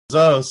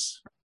Zos.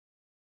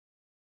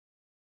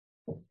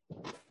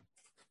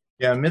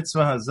 Yeah,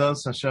 mitzvah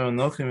hazos asher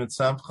anochi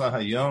mitzavcha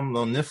hayom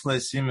lo nifle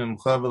simim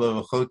chavelo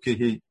v'chol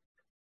kehi.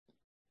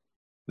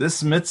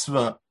 This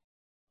mitzvah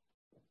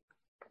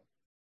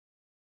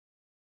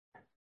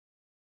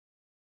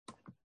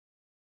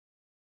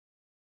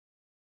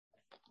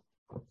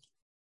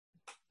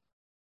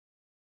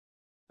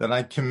that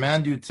I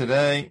command you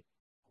today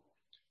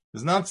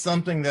is not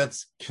something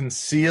that's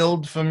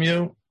concealed from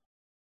you,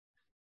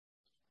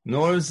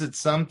 nor is it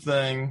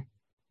something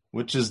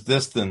which is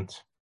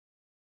distant.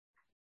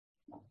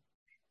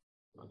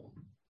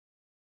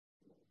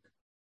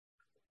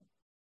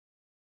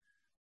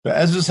 But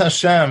Ezras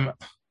Hashem,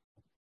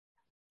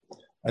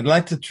 I'd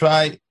like to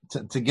try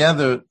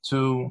together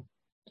to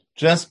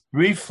just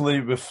briefly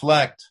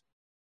reflect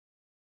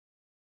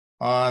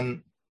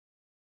on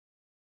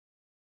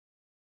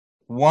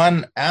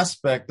one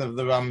aspect of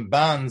the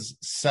Ramban's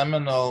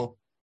seminal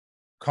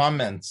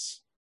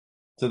comments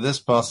to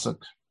this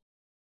pasuk.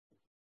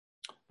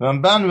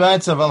 Ramban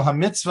writes, "Aval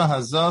hamitzvah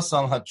hazos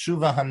al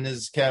hatshuva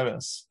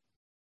hanizkeres."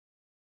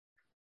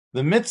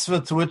 The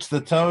mitzvah to which the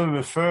Torah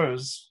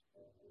refers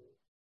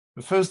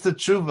to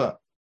tshuva.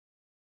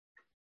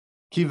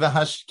 Ki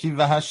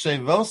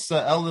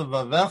v'hashevosa el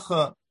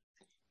levavecha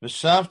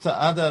v'shavta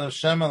adar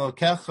Hashem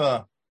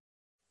Elokecha.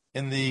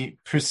 In the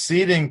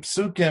preceding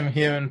psukim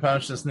here in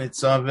Parshas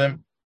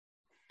Nitzavim,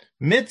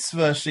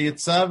 mitzvah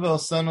sheyitzave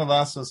osanu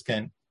lasos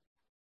ken.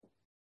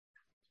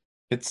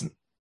 It's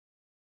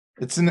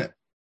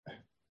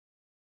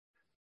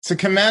a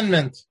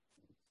commandment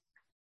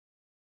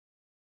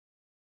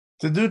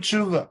to do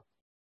tshuva.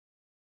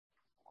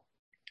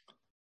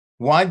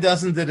 Why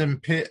doesn't it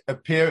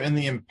appear in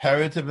the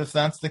imperative if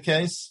that's the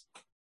case?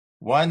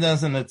 Why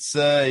doesn't it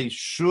say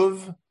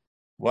shuv?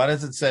 Why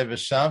does it say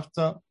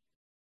v'shavta?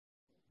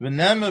 The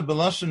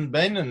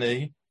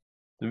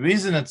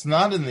reason it's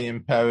not in the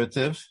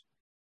imperative,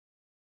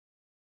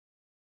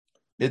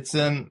 it's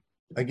in,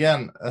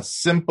 again, a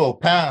simple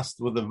past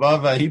with a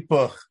vav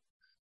hipoch,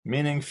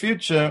 meaning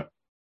future.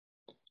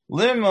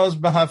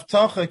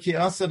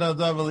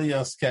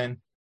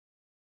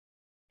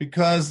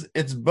 Because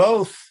it's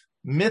both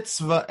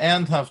mitzvah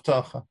and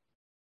havtocha.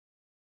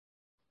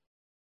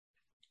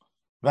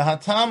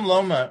 V'hatam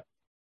lomer,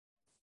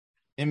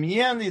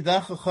 even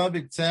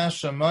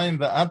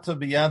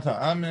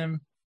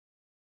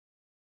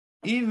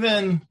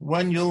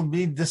when you'll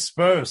be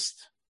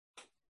dispersed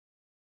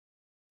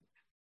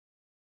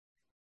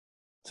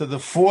to the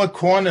four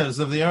corners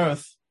of the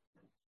earth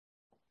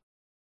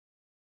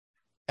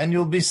and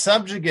you'll be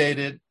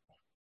subjugated,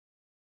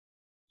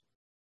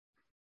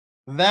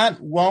 that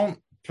won't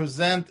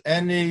present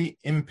any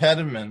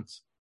impediment.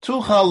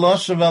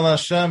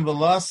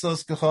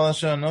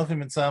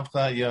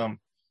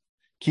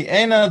 Ki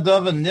eina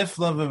dava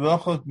nifla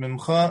v'rochot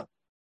mimcha.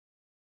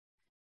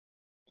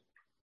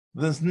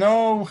 There's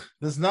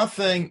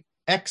nothing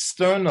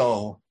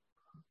external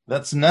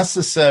that's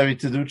necessary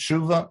to do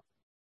tshuva.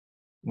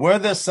 Were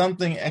there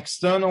something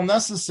external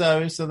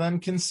necessary, so then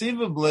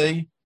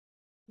conceivably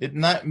it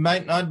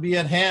might not be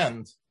at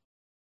hand.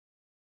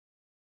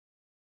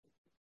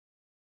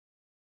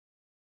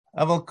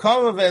 Aval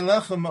karav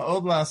elecha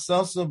ma'od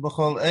la'asaso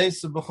b'chol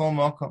eis u'b'chol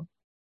mokom.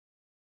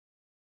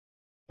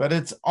 But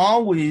it's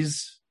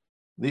always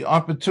the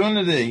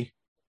opportunity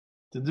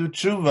to do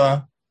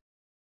tshuva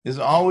is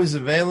always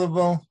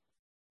available,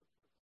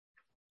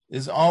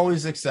 is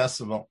always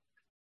accessible.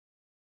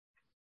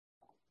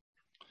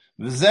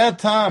 V'zeh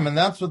tam, and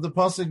that's what the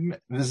pasuk.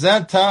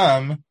 V'zeh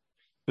tam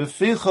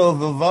b'ficho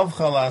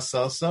v'vavcha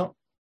la'asaso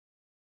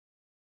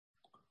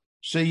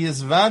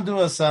sheyizvadu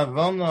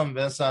asavonam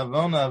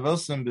v'asavona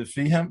avosim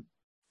b'fihem,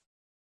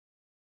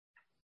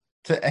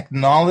 to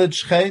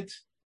acknowledge chet,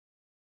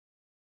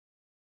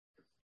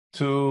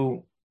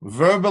 to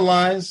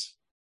verbalize,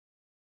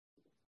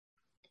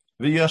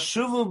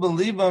 v'yashuvu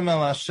b'libam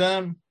el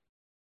Hashem,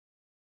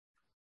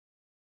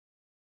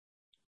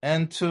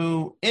 and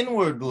to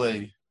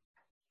inwardly,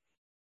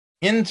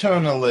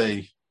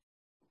 internally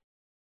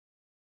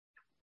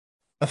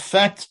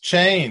affect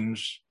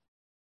change,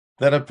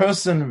 that a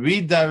person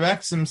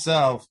redirects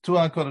himself to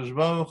HaKadosh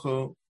Baruch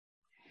Hu,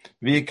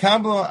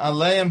 v'yikablu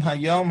aleim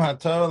hayom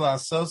haTorah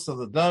la'asos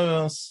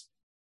l'daros,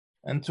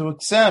 and to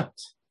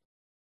accept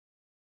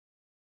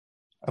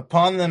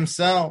upon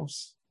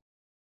themselves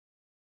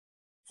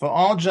for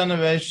all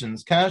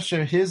generations,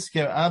 kasher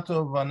hizker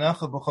ato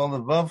vanecha b'chol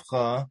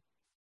levavcha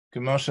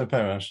k'moshe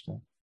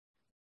perashta.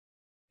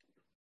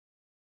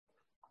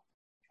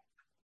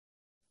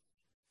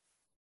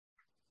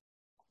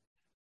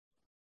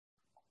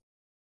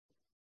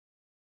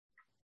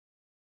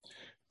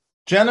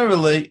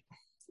 Generally,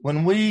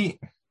 when we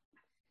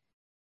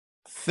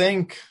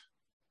think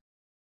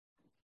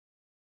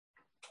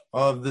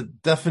of the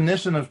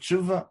definition of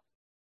tshuva,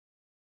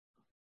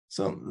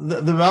 so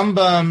the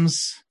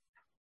Rambam's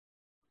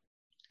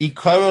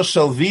Ikaro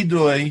Shel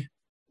Vidui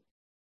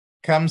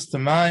comes to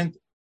mind.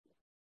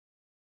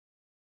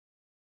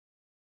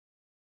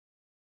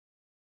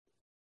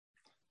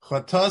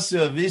 Chatasi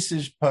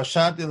avisish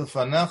pashati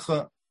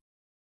lefanecha,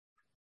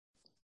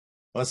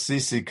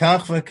 asisi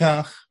kach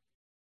v'kach.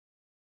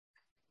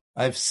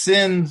 I've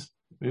sinned,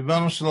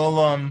 Ribbono Shel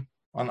Olam,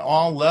 on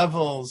all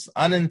levels,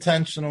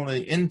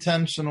 unintentionally,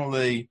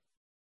 intentionally,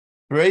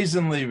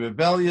 brazenly,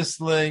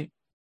 rebelliously.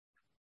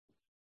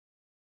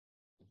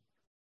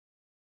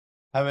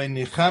 And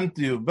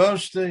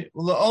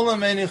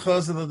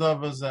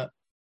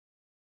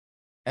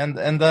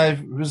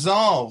I've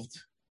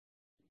resolved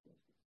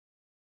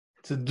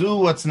to do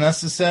what's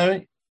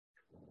necessary,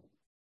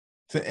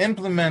 to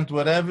implement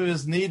whatever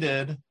is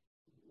needed,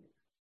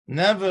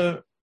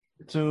 never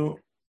to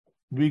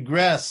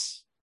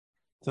regress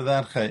to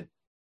that chait.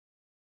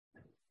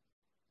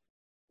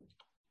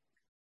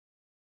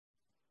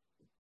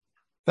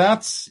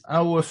 That's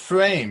our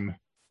frame.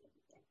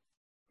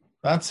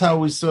 That's how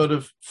we sort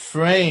of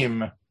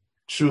frame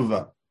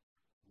tshuva.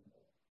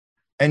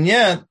 And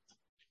yet,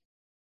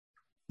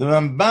 the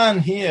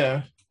Ramban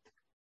here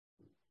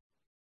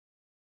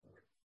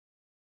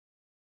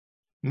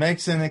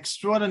makes an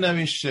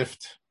extraordinary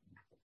shift.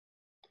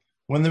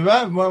 When the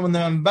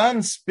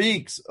Ramban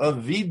speaks of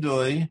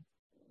vidui,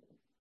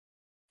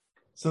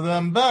 so the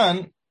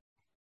Ramban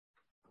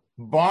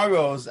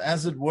borrows,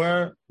 as it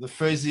were, the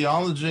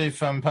phraseology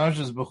from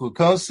Parshas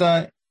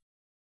Bechukosai,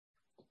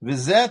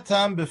 V'zeh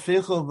tam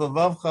b'fichol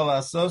v'vavcha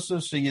la'asoso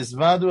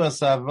sheyizvadu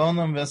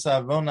asavonam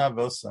v'savon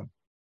avosam.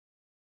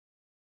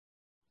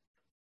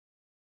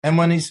 And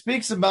when he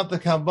speaks about the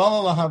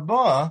Kabbalah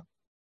Lahaba,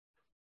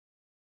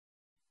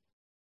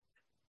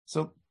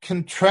 so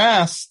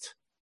contrast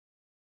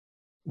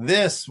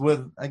this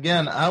with,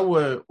 again,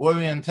 our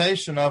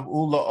orientation of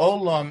Ula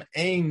Olam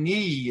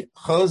Eini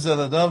Chozer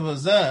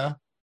L'Davazeh.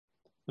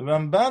 The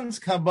Ramban's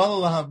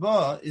Kabbalah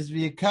Lahaba is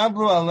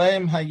V'yikablu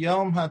Aleim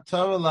Hayom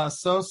HaTorah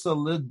La'asosa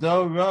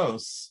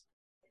L'Doros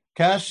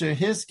Kasher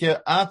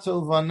Hisker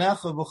Atul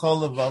Vanecha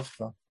B'chol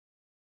Levavcha.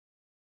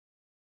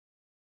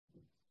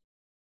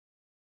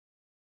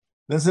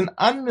 There's an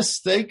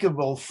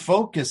unmistakable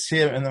focus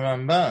here in the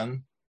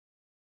Ramban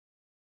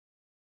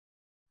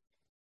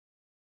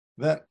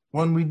that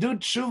when we do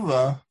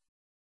tshuva,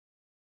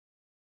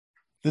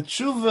 the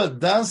tshuva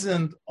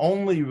doesn't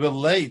only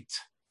relate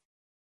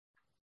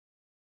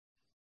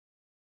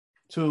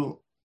to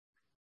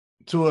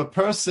a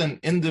person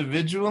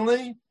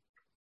individually.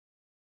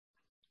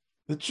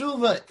 The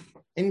tshuva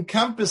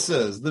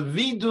encompasses, the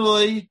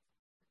vidui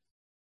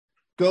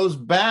goes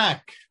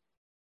back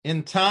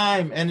in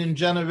time and in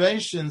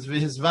generations,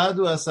 v'hizvadu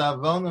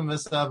asavonim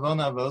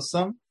v'savon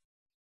avosam,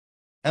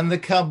 and the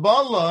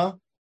Kabbalah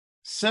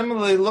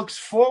similarly looks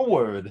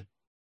forward,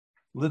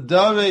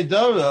 l'dorei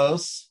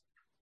doros,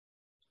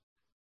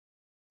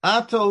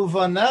 ato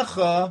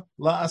uvanecha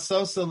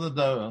la'asosa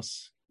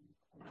l'doros.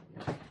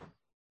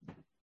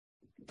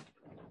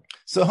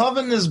 So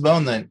Havan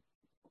Nizbonen,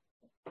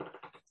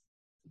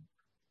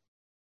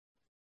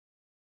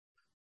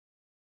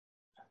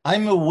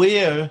 I'm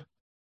aware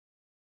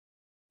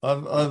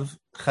of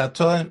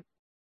chatoim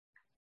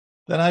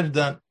that I've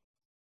done.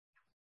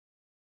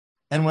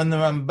 And when the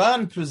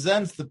Ramban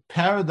presents the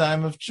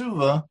paradigm of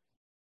tshuva,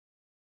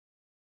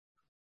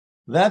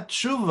 that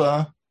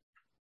tshuva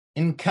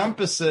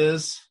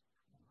encompasses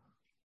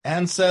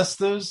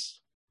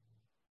ancestors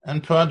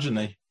and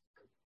progeny,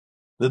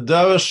 the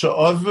Dara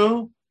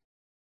Sha'avru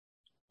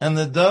and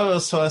the Dara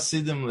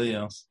Hasidim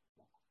Liyos.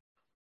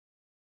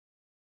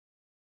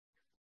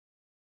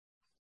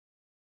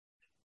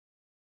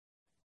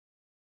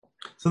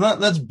 So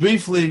let's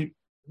briefly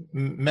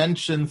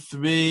mention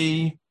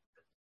three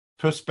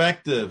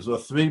perspectives or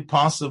three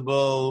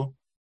possible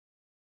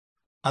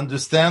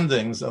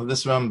understandings of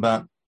this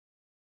Ramban.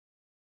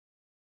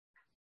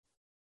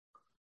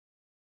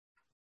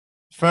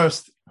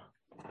 First,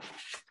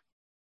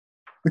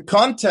 the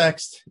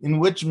context in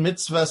which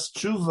mitzvahs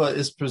tshuva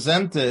is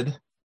presented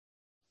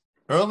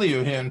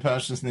earlier here in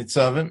Parshas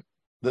Nitzavim,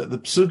 the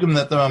psukim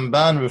that the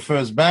Ramban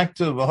refers back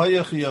to,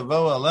 V'hoyach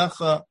yavo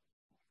alecha,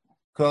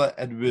 kol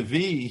at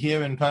Revi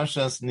here in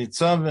Parshas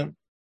Nitzavim,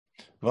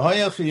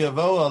 V'hoyach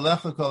yavo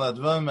alecha kol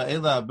advarim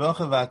ha'ela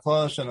ha'brocha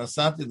v'hakol asher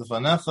nasati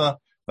l'fanecha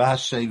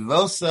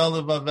v'hashevosa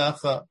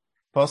levavecha,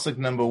 pasuk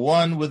number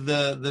 1 with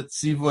the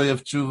tzivoy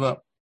of tshuva.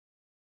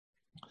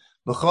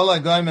 V'chol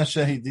ha'goyim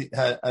asher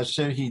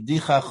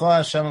hidichacho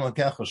Hashem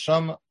elokecha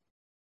shama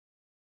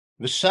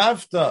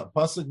v'shavta,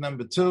 pasuk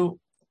number 2,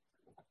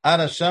 Ad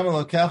Hashem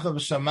elokecha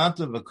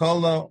v'shamata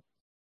v'kolo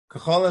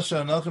k'chol asher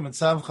anochi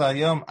mitzavcha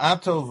hayom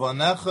ato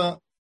v'onecha,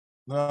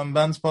 the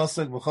Ramban's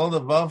pasuk v'chol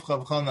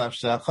levavcha v'chol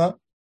nafshecha.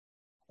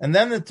 And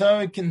then the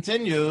Torah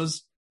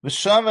continues,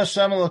 v'shav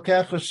Hashem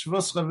elokecha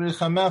shvuscha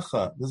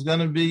v'richamecha. There's going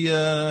to be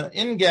an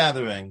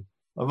ingathering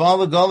of all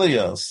the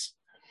Golios.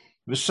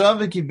 V'shav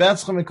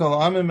v'kibetzcha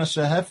mikol amim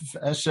asher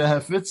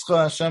hafitzcha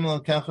Hashem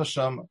elokecha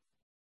shama.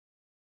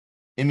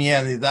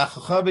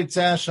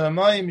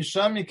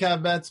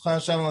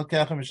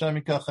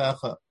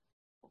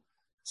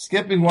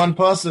 Skipping one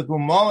pasuk,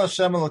 U'mol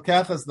Hashem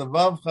elokecha es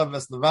levavcha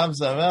ves levav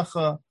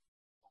zarecha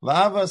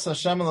Or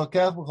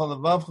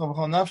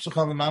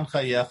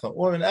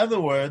in other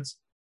words,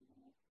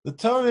 the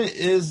Torah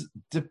is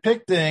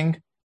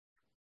depicting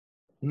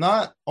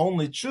not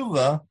only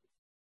tshuva,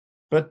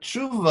 but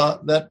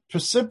tshuva that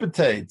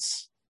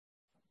precipitates,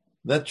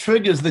 that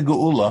triggers the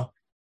geula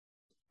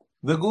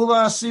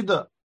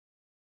asida.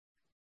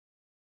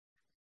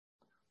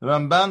 The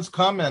Ramban's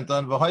comment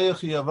on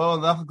V'hoyechi yavo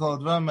alecha kol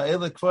advarim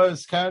ha'ele kvar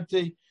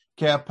izkarti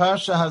ki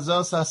ha'parsha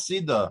hazos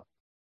asida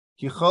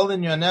ki chol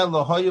inyaneh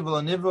lo hoyev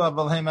lo nivru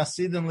aval hem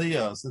asidim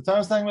liyos. The Torah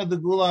is talking about the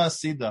geula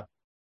asida.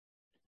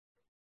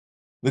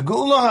 The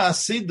geula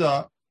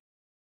asida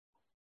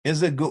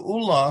is a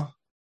geula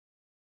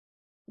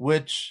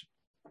which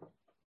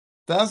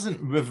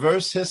doesn't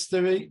reverse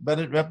history, but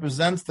it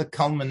represents the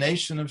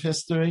culmination of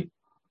history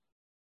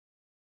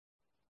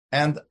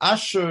and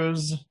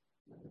ushers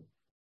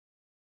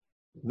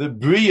the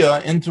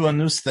Bria into a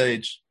new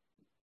stage.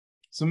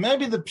 So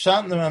maybe the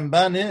Pshat in the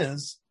Ramban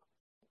is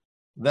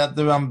that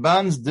the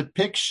Ramban's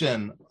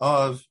depiction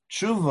of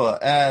Tshuva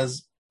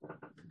as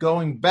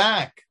going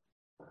back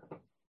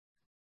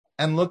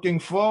and looking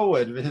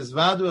forward, his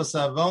Vadus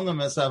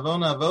Avonim es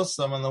Avon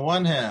Avosam on the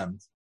one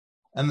hand,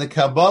 and the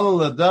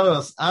Kabbalah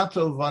Ladaros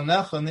Atol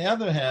Vanech on the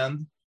other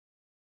hand,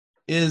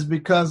 is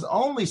because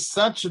only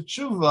such a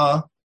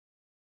Tshuva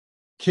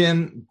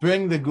can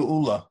bring the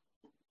Geula.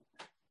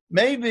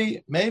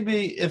 Maybe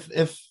if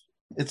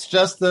it's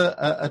just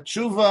a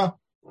tshuva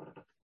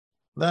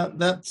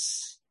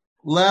that's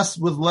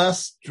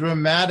less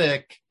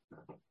dramatic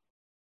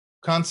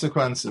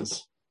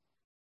consequences,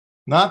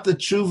 not the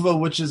tshuva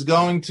which is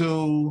going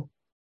to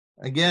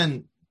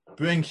again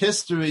bring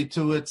history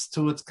to its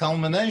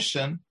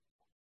culmination.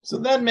 So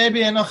then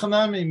maybe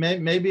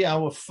maybe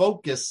our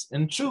focus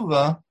in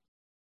tshuva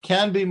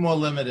can be more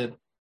limited.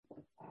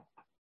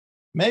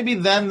 Maybe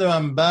then the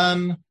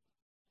Ramban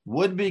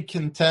would be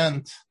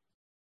content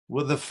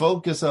with the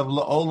focus of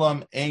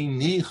La'olam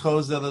Eini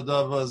Chozer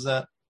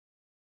L'Davah,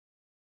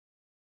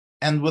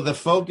 and with the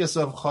focus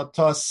of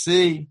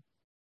Chotasi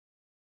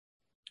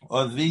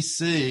or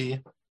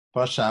VC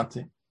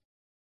Pashati.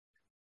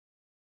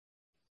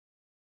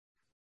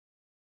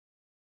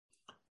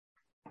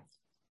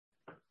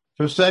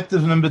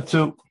 Perspective number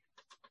 2.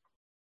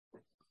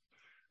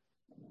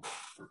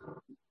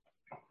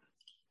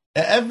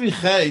 Every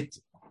chait,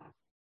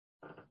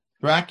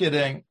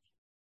 bracketing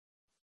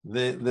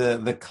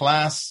the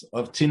class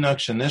of Tinok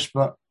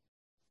Shenishba,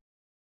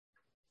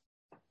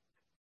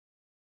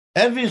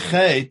 every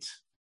chait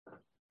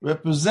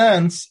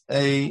represents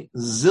a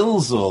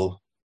zilzul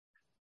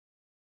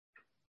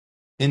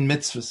in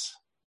mitzvahs.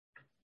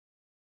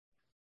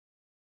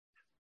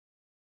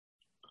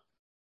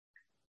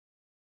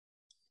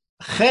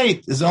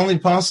 Chait is only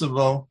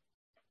possible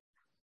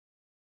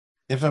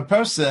if a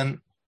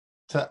person,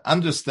 to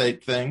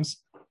understate things,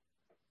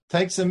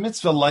 takes a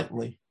mitzvah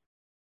lightly.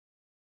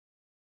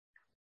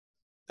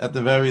 At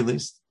the very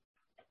least,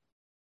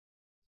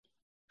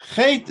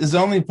 chait is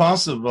only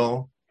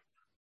possible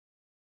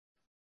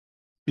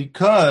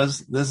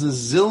because there's a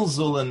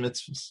zilzul in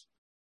mitzvahs,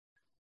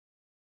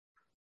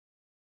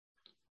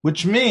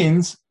 which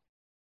means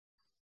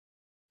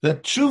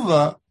that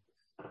tshuva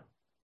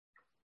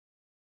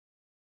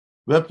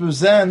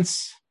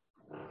represents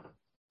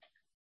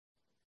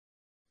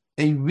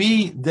a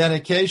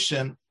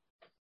rededication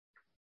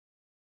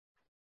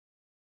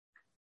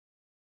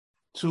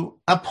to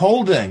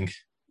upholding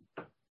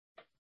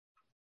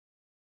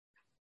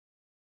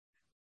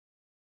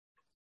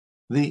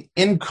the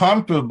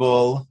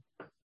incomparable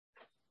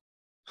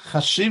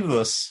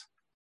chashivus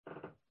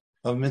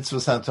of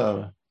mitzvahs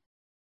haTorah.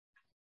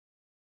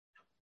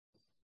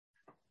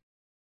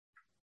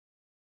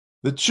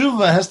 The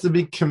tshuva has to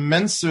be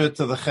commensurate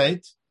to the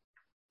chait.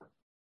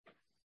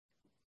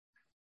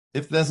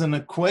 If there's an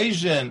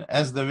equation,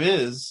 as there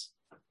is,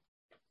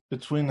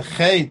 between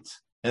chait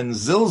and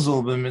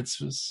zilzul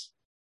b'mitzvahs,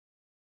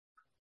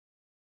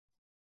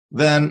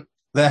 then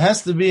there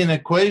has to be an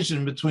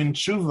equation between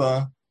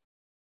tshuva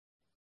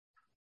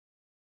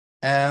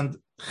and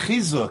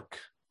chizuk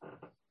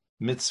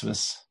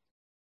mitzvahs,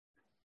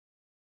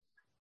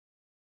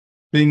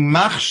 being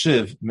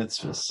machshiv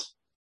mitzvahs.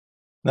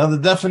 Now, the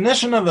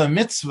definition of a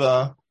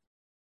mitzvah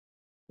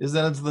is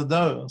that it's the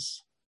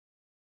doros.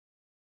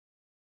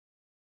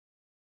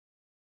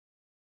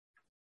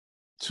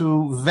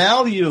 To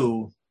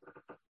value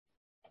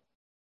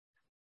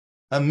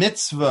a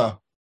mitzvah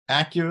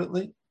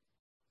accurately,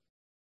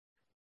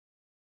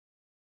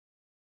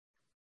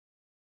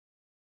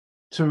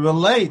 to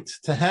relate,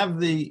 to have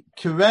the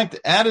correct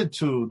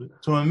attitude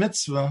to a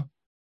mitzvah,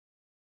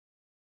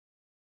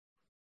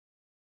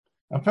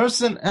 a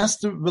person has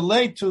to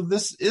relate to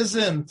this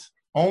isn't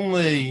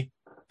only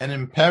an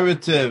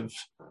imperative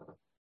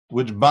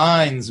which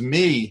binds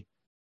me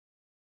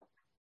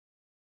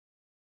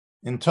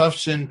in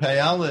Tofshin Pei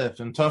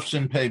Aleph and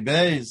Tofshin Pei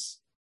Beis.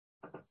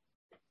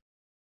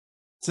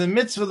 It's a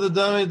mitzvah the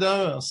Dorei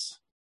Doros.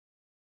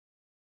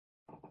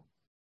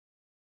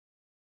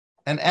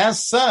 And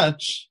as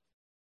such,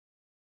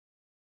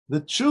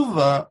 the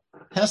tshuva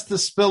has to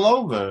spill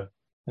over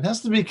It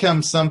has to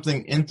become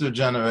something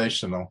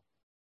intergenerational.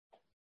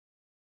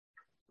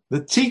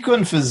 The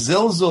tikkun for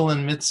zilzul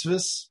in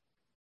mitzvahs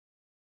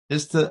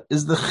is the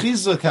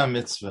chizuk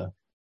ha-mitzvah.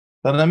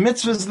 But a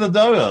mitzvah is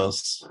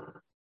l'doros.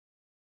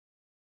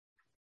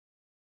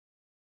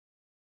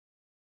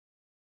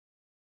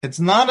 It's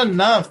not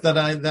enough that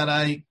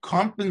I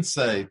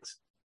compensate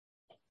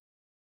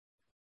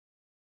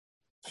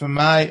for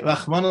my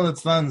Rachmana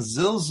litzlan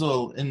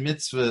zilzul in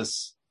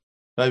mitzvahs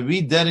by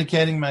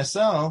rededicating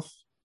myself.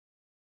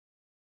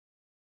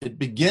 It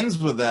begins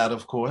with that,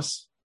 of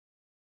course,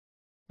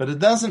 but it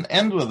doesn't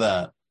end with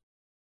that.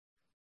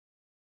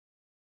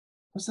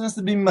 A person has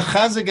to be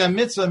mechazik a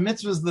mitzvah. A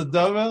mitzvah is the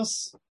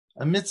doros.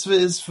 A mitzvah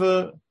is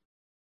for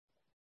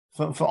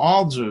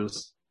all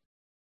Jews.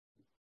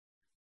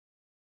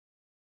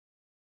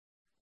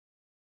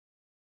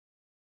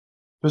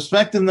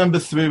 Perspective number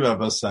 3,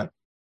 Rabbi Say.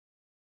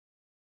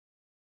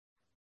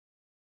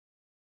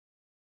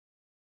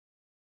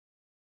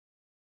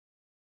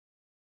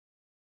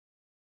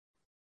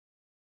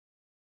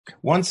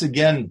 Once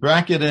again,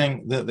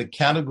 bracketing the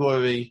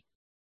category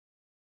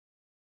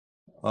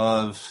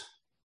of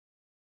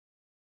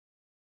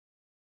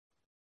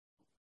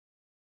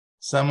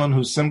someone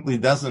who simply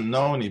doesn't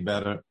know any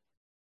better.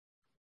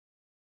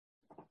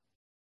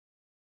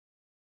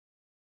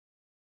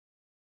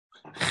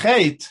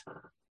 Chait,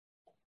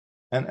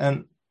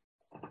 and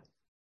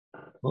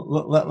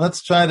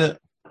let's try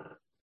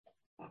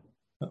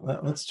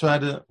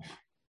to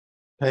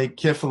pay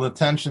careful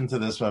attention to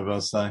this, Rabbi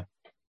Say.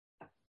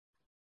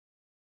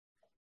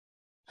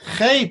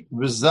 Chait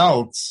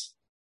results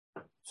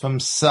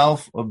from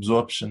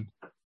self-absorption.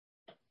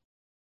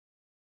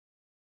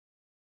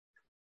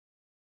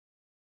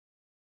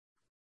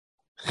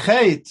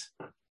 Chait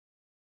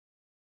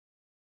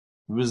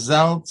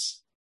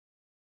results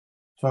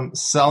from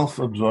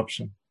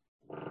self-absorption.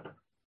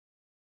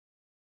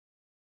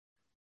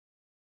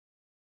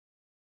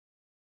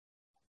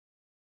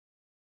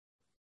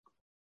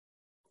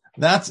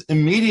 That's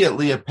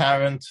immediately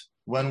apparent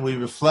when we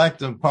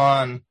reflect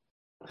upon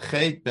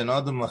Chait ben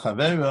Adam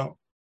l'chavero,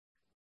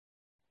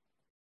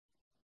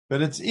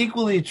 but it's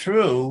equally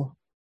true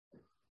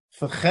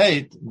for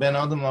Chait ben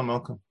Adam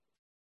l'mokum.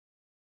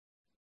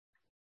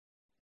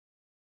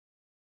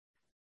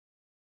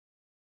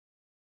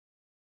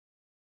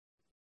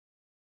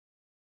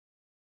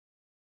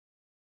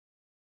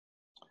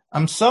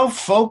 I'm so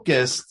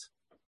focused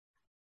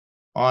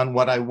on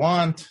what I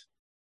want,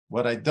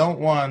 what I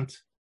don't want,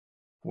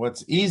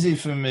 what's easy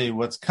for me,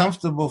 what's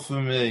comfortable for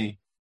me.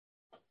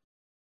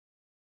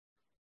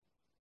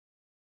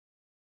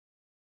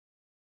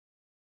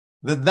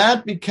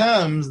 That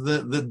becomes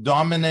the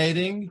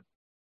dominating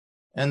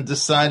and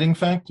deciding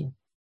factor.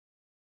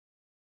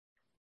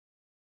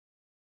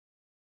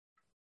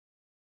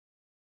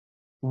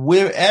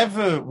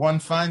 Wherever one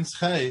finds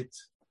chait,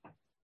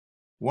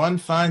 one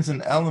finds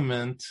an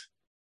element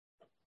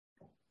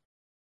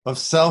of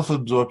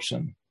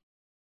self-absorption.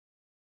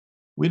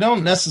 We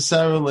don't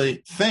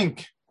necessarily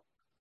think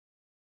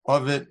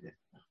of it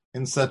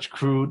in such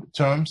crude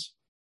terms.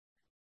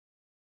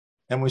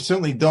 And we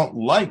certainly don't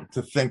like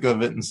to think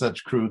of it in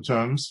such crude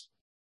terms.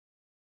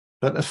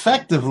 But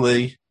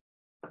effectively,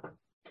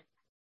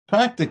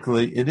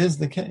 practically, it is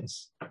the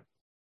case.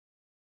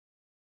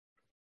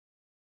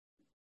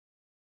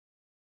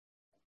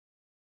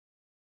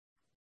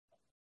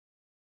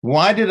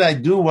 Why did I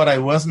do what I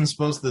wasn't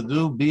supposed to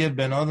do? Be it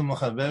ben Adam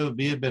l'chaveru,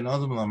 be it ben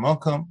Adam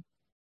l'mokum.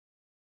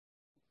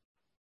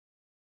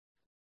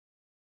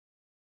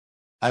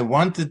 I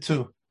wanted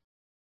to.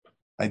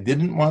 I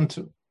didn't want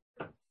to.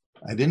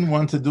 I didn't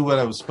want to do what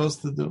I was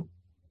supposed to do.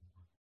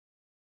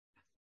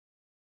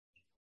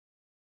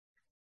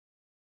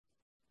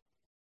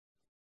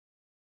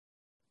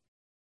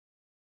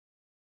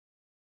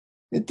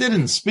 It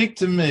didn't speak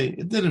to me.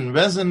 It didn't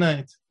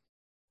resonate.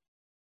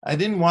 I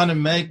didn't want to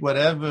make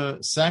whatever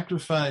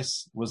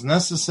sacrifice was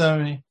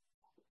necessary.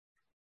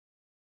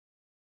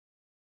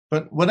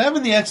 But whatever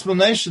the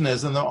explanation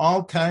is, and there are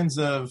all kinds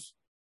of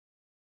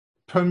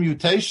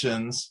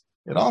permutations,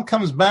 it all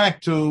comes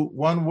back to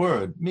one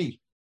word, me.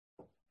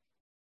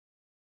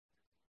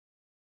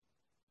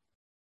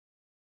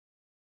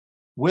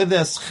 Where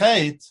there's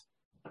chait,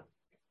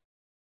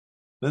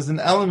 there's an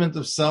element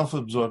of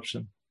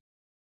self-absorption.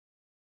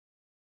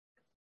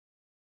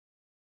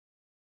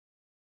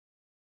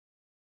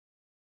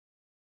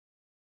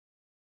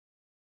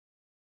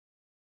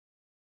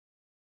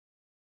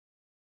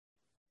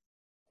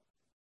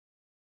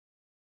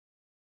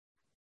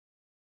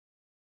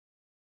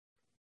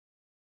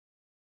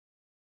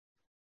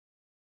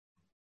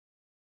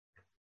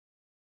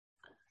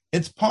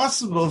 It's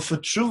possible for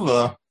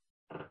tshuva,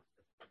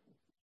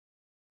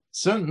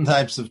 certain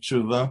types of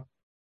tshuva,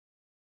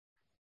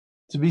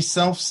 to be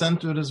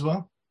self-centered as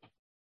well.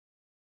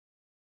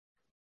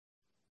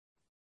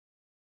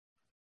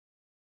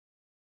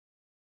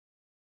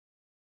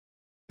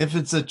 If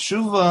it's a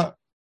tshuva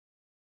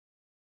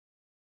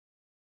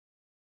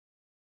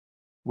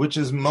which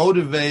is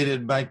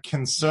motivated by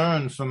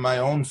concern for my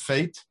own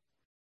fate,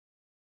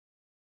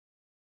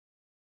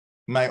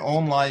 my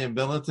own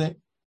liability.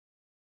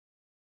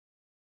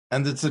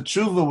 And it's a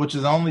tshuva which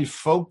is only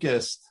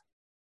focused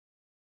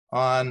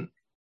on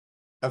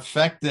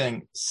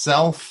affecting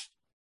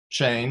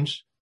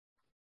self-change,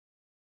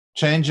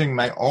 changing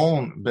my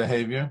own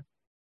behavior.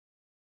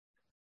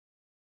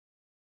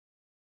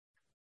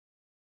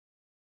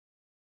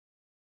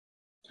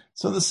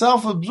 So the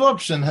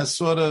self-absorption has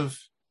sort of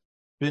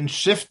been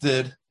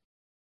shifted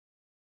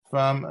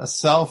from a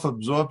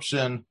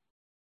self-absorption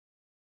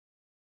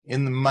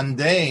in the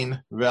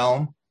mundane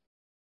realm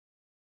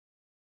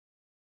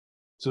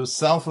to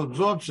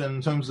self-absorption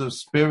in terms of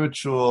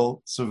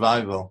spiritual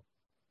survival,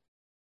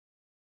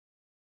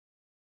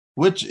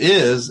 which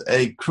is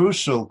a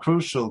crucial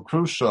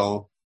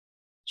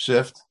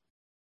shift.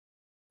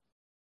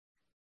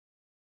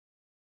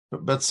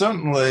 But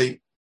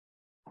certainly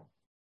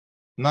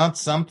not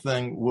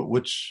something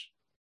which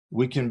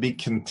we can be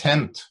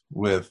content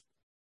with.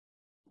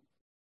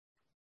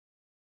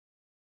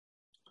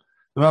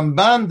 The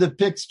Ramban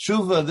depicts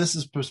tshuva. This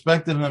is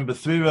perspective number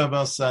 3,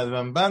 Rabbi Sai. The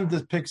Ramban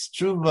depicts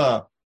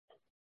tshuva.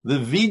 The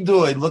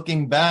vidui,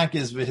 looking back,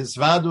 is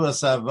v'hisvadu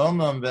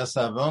asavonam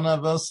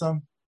v'esavona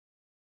vosam.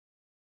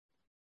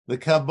 The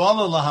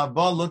Kabbalah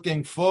lahaba,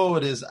 looking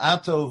forward, is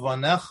ato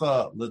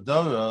vanecha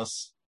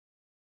l'doros.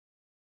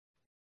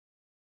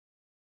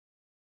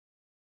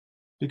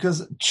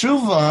 Because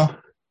tshuva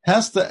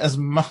has to, as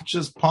much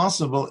as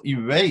possible,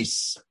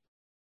 erase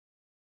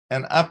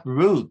and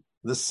uproot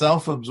the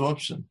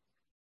self-absorption.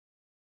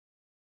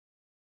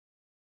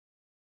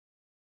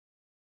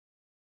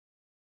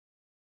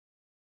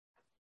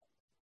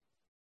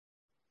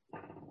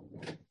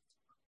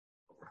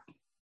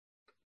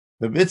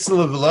 The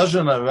Bitzler of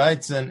Volozhiner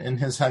writes in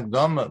his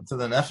Hagdama to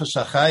the Nefesh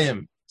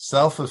HaChaim,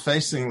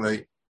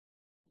 self-effacingly,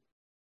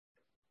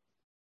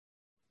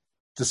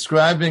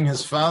 describing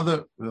his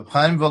father,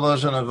 Chaim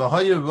Volozhiner,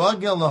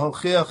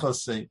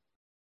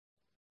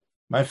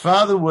 my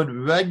father would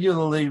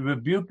regularly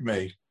rebuke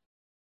me.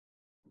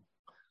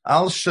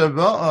 Al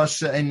shava'a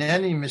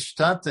she'eneni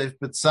mishtatev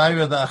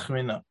b'tzayra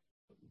da'achrina.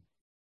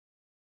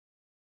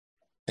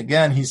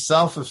 Again, he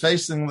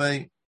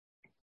self-effacingly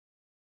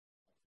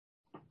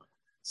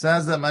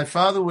says that my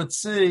father would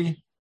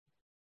see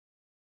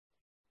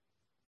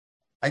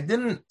I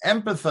didn't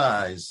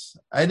empathize.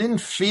 I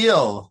didn't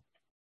feel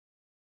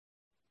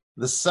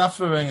the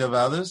suffering of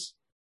others.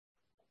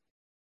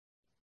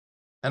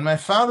 And my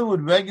father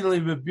would regularly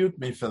rebuke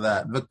me for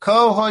that.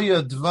 V'ko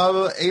hoya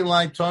dvaru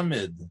elai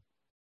tomid.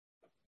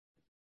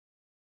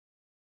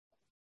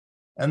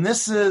 And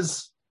this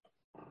is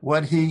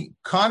what he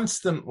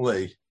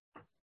constantly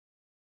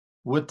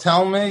would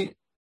tell me,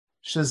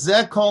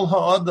 shezeh kol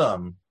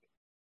ha'adam.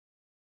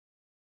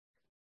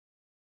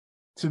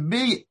 To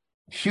be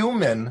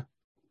human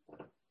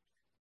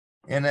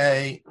in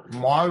a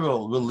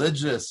moral,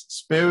 religious,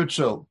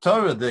 spiritual,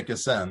 Torah-dik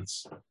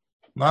sense,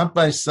 not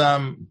by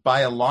some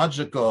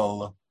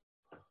biological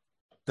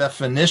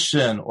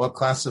definition or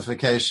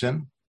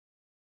classification.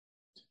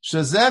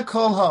 Shezeh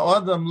kol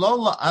ha'adam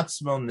lo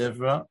la'atzmo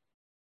nivra.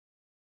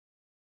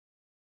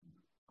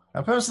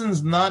 A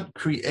person's not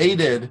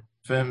created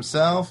for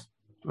himself,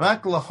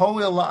 rak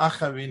lahoya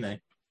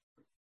la'acharine,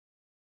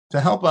 to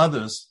help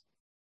others.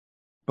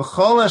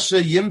 B'chol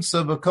asher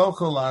yimtza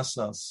b'kocho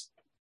la'asas.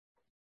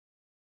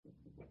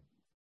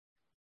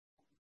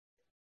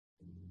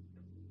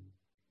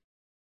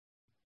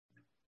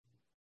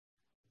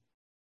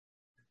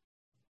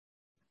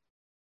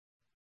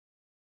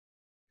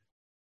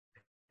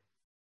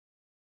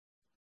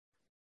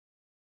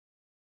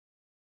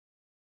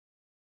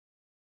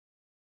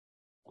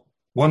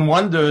 One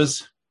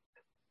wonders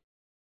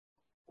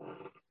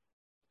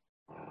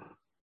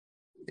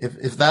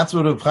if that's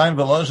what Reb Chaim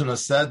Volozhiner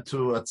said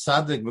to a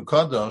tzaddik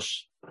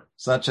v'kadosh,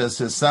 such as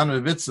his son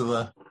Reb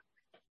Itzela.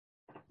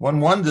 One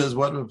wonders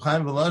what Reb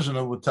Chaim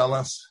Volozhiner would tell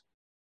us.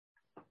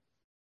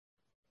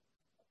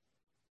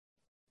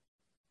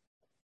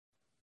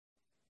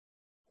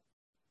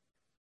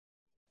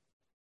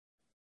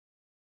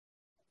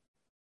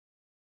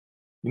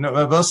 You know,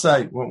 Rabbi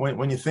Osai,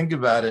 when you think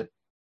about it,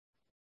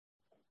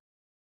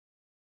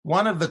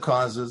 one of the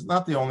causes,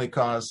 not the only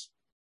cause,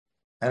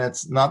 and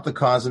it's not the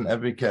cause in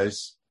every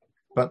case,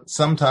 but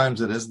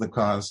sometimes it is the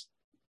cause.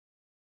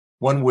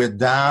 When we're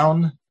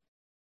down,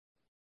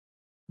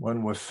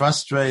 when we're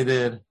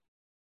frustrated,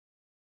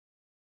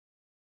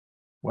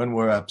 when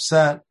we're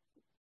upset,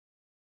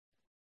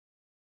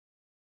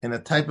 in a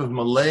type of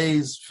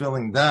malaise,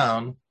 feeling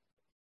down,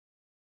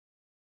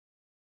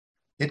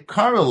 it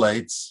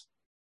correlates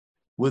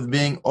with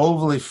being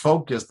overly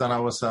focused on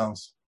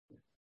ourselves.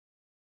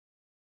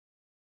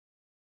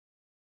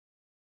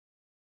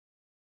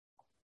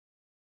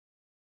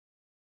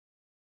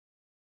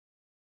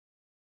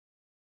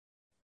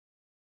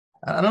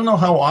 I don't know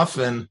how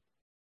often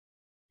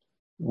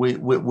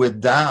we're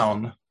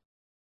down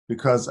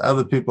because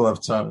other people have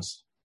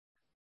tzaras.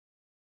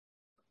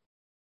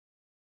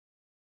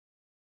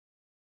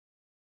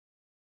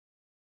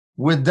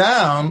 We're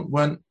down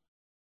when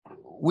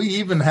we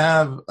even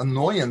have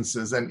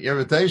annoyances and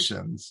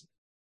irritations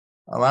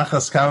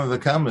Alachas kama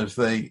v'kama if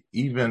they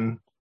even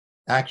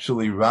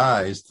actually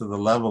rise to the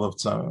level of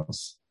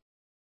tzaros.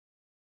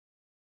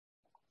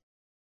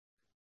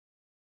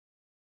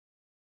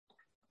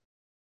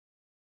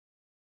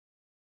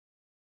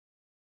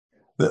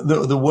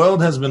 The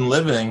world has been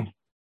living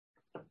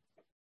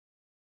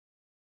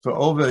for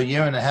over a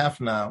year and a half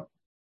now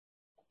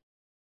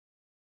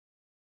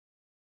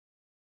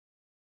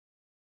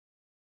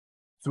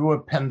through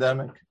a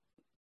pandemic.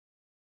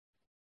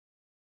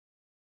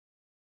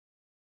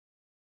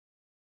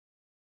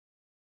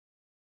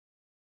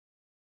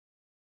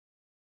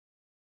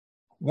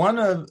 One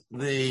of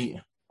the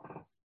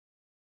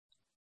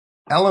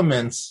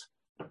elements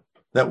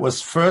that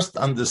was first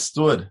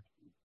understood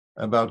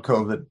about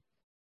COVID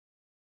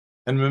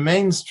and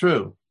remains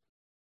true,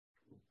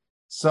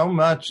 so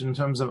much in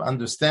terms of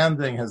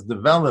understanding has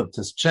developed,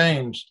 has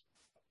changed,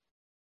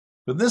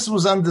 but this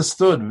was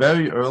understood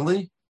very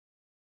early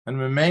and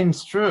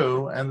remains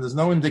true, and there's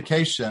no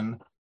indication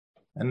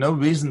and no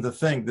reason to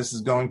think this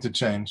is going to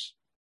change.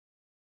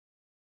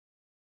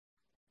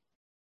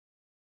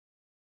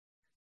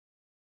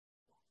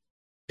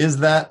 Is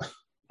that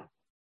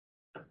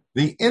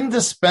the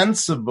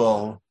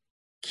indispensable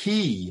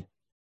key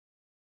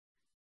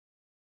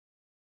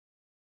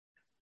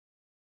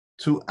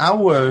to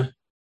our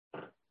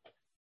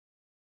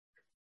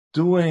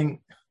doing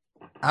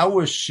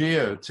our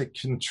share to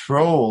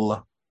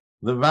control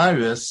the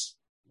virus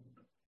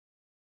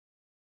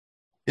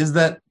is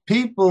that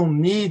people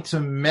need to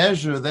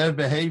measure their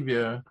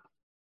behavior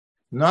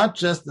not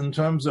just in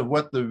terms of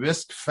what the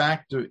risk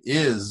factor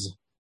is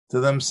to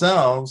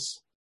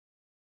themselves,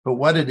 but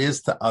what it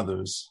is to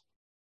others.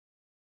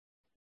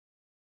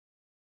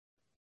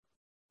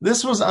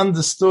 This was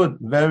understood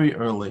very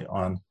early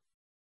on.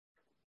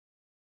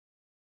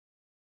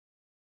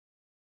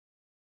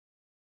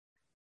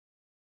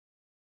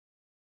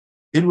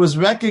 It was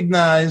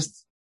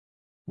recognized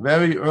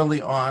very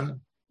early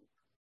on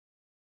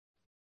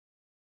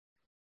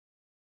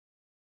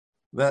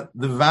that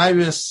the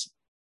virus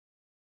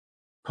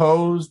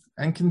posed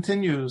and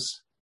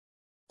continues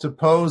to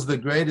pose the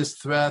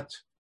greatest threat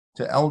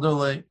to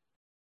elderly,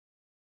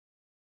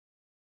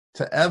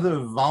 to other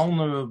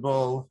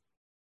vulnerable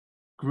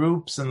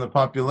groups in the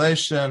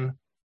population,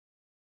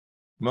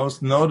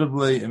 most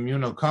notably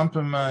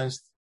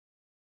immunocompromised.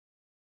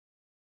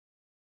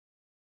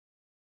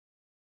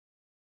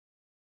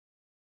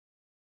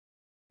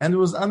 And it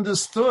was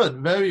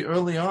understood very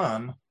early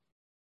on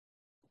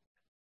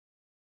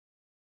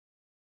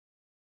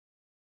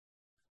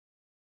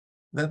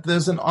that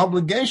there's an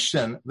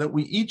obligation that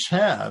we each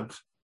have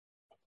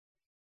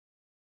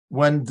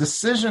when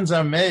decisions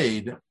are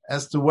made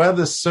as to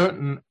whether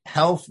certain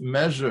health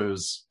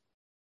measures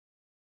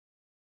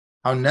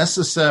are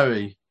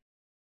necessary,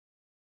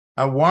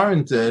 are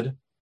warranted.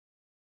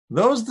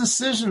 Those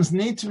decisions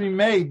need to be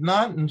made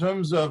not in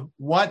terms of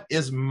what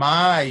is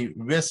my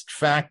risk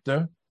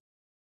factor,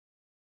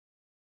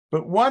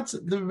 but what's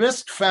the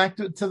risk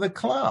factor to the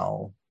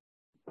klal.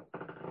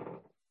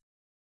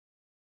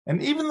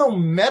 And even though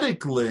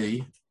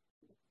medically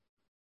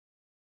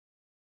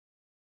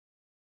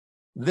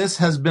this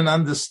has been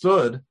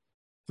understood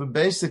for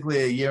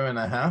basically a year and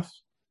a half,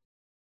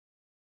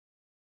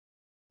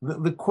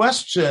 the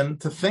question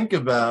to think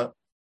about,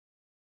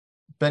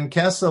 ben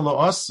kesa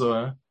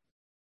lo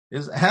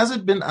is, has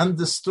it been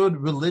understood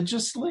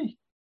religiously?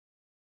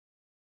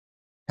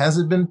 Has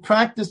it been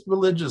practiced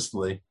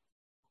religiously?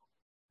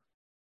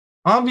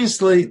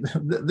 Obviously,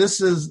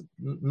 this is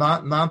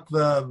not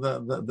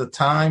the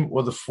time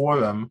or the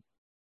forum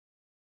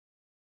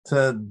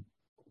to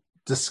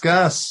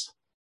discuss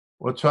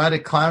or try to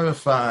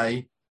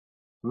clarify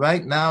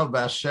right now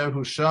Basher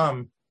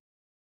Husham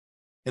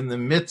in the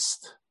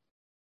midst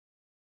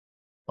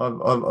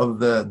of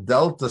the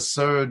Delta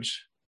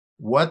surge,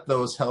 what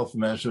those health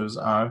measures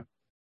are.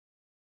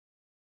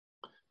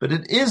 But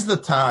it is the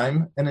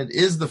time and it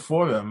is the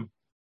forum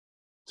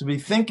to be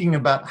thinking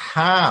about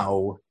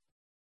how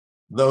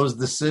those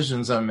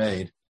decisions are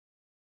made.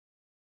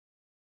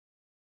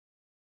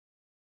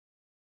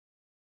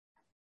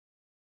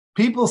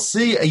 People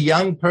see a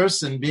young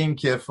person being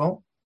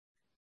careful,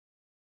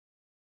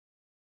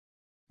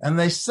 and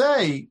they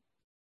say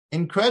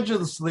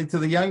incredulously to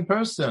the young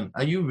person,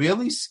 are you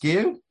really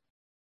scared?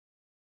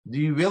 Do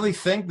you really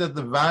think that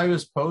the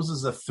virus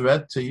poses a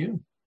threat to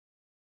you?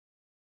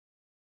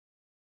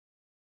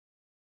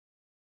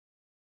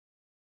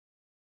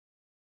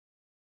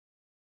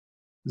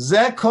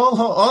 Zeh kol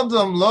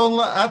ha'odam lo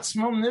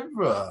la'atzmo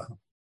nivra.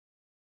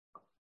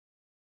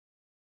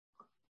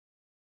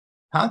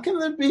 How can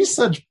there be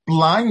such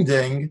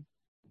blinding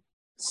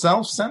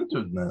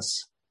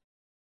self-centeredness?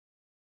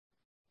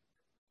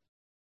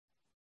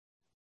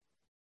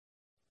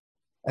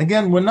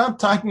 Again, we're not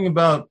talking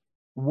about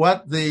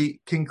what the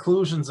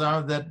conclusions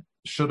are that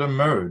should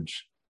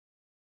emerge.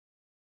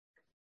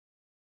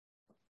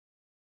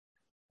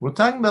 We're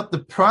talking about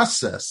the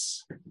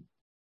process.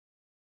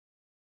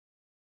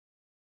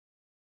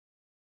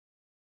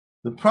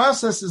 The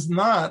process is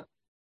not,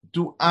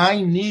 do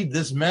I need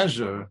this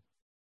measure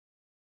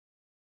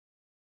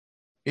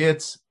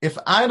It's, if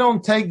I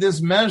don't take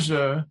this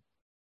measure,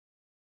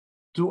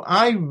 do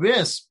I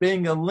risk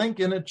being a link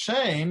in a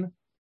chain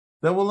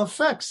that will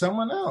affect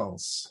someone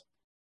else?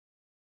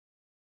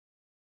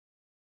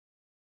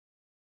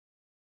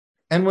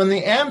 And when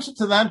the answer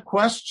to that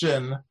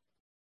question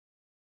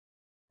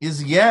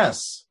is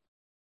yes,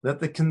 that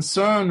the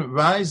concern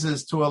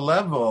rises to a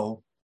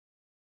level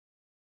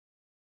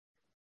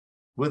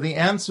where the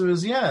answer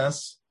is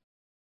yes,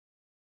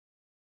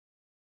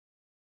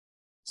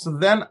 so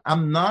then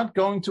I'm not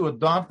going to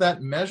adopt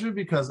that measure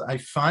because I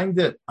find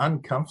it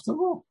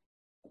uncomfortable?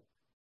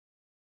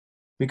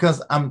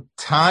 Because I'm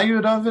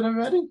tired of it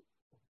already?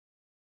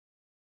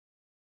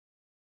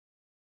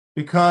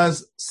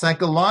 Because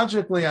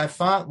psychologically I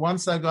thought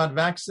once I got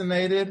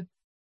vaccinated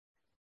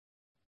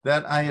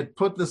that I had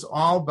put this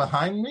all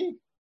behind me?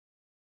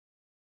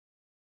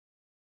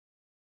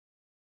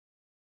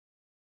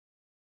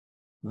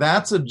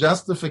 That's a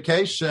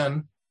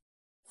justification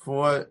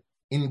for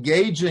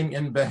engaging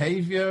in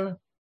behavior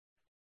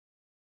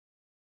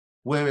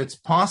where it's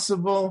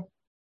possible.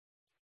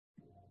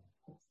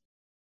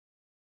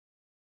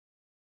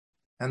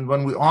 And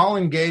when we all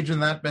engage in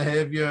that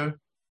behavior,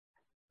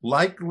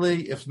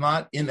 likely, if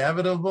not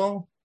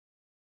inevitable,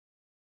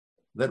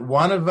 that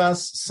one of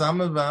us,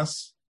 some of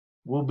us,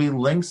 will be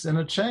links in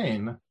a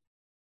chain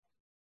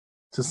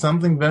to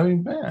something very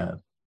bad.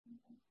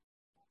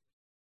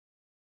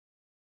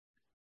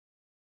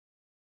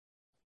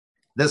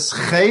 This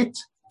chait,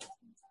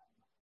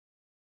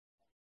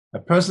 a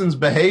person's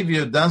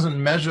behavior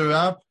doesn't measure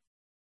up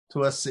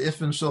to a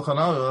seif in Shulchan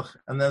Aruch,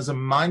 and there's a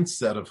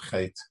mindset of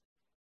chait.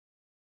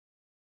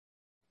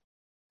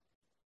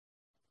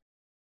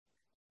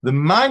 The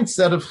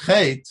mindset of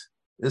chait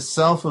is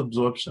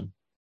self-absorption.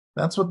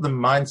 That's what the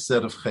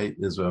mindset of chait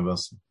is, Rav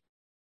Yossi.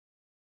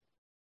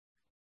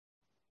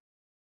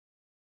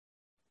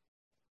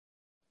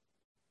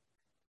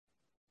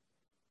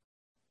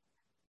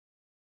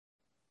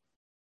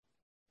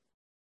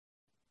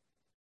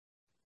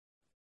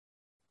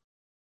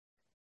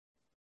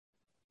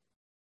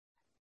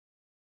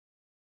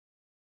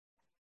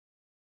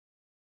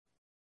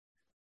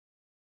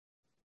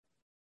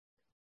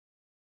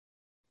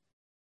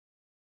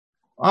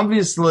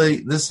 Obviously,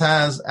 this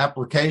has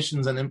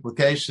applications and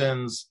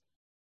implications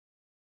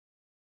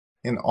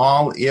in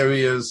all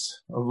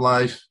areas of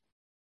life.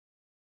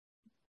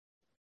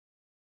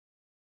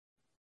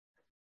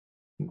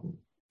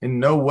 In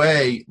no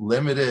way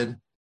limited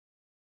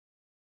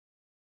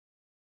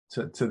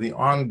to the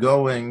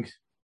ongoing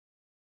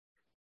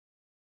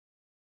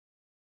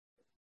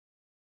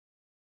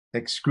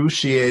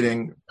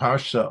excruciating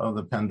parsha of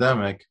the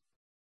pandemic.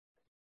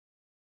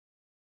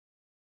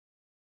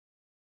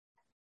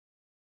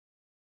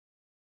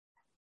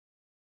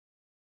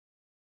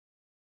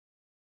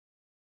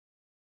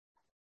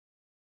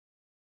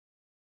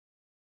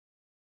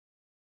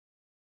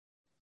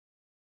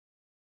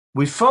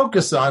 We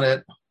focus on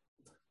it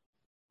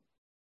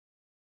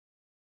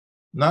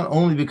not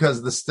only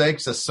because the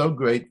stakes are so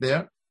great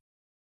there,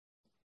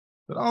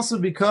 but also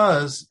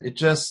because it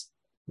just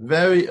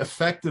very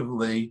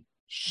effectively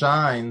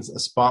shines a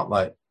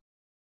spotlight.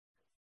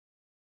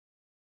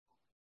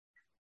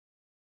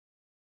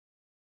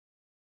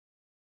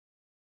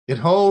 It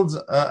holds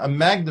a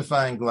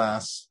magnifying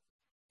glass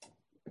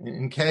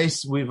in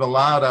case we've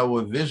allowed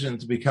our vision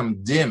to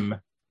become dim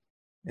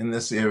in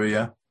this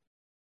area.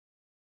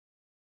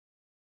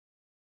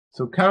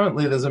 So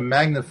currently there's a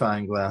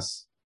magnifying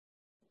glass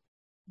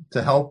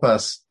to help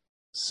us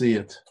see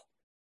it.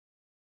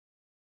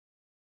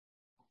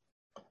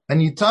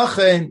 And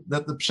yitachen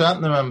that the Pshat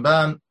and the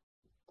Ramban,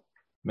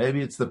 maybe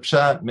it's the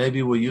Pshat,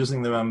 maybe we're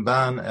using the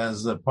Ramban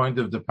as a point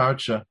of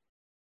departure.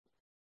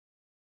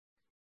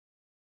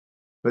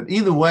 But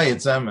either way,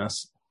 it's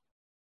emes.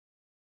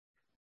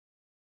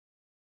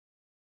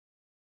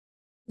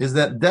 Is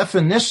that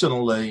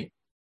definitionally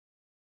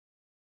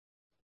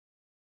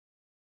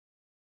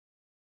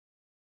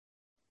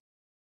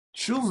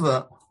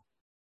tshuva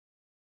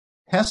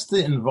has to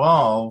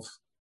involve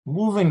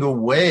moving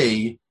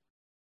away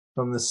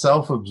from the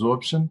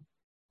self-absorption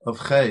of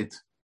chait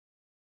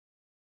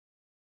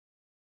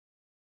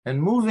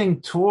and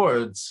moving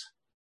towards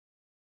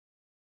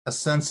a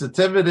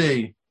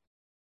sensitivity,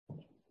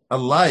 a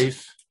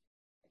life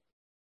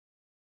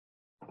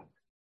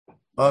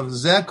of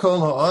zeh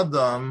kol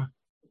ha'adam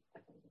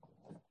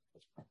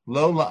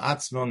lo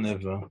la'atzmo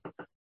nivra.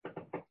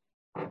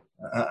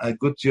 A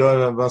good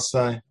yor,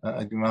 Vasai,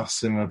 a gemach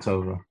simra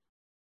tova.